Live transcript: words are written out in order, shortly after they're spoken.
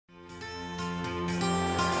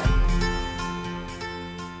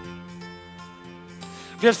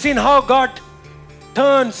We have seen how God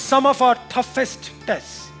turns some of our toughest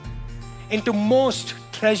tests into most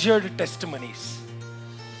treasured testimonies.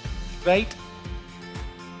 Right?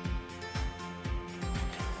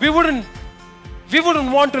 We wouldn't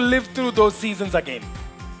want to live through those seasons again.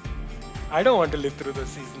 I don't want to live through those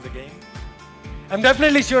seasons again. I'm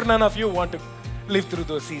definitely sure none of you want to live through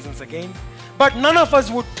those seasons again. But none of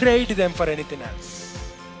us would trade them for anything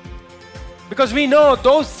else. Because we know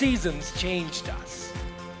those seasons changed us,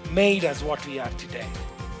 made us what we are today.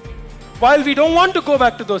 While we don't want to go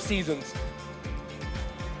back to those seasons,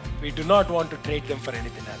 we do not want to trade them for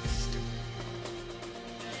anything else.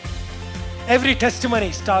 Every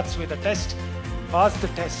testimony starts with a test. Pass the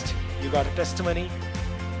test, you got a testimony.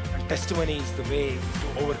 And testimony is the way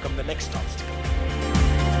to overcome the next obstacle.